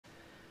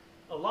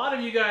A lot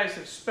of you guys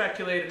have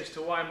speculated as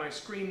to why my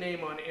screen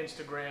name on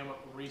Instagram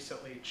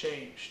recently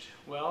changed.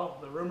 Well,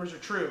 the rumors are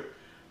true.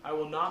 I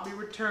will not be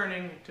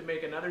returning to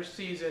make another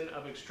season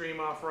of Extreme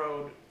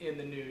Off-Road in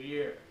the new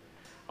year.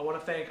 I want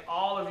to thank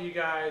all of you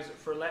guys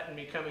for letting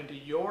me come into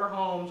your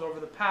homes over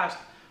the past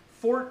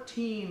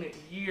 14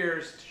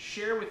 years to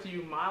share with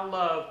you my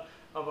love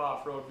of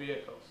off-road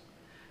vehicles.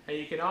 And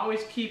you can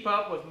always keep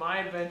up with my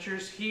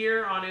adventures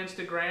here on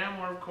Instagram,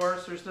 or of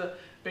course there's the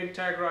Big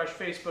Tire Garage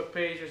Facebook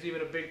page. There's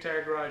even a Big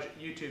Tire Garage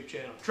YouTube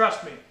channel.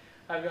 Trust me,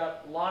 I've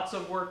got lots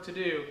of work to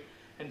do,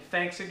 and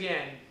thanks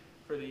again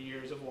for the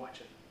years of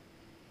watching.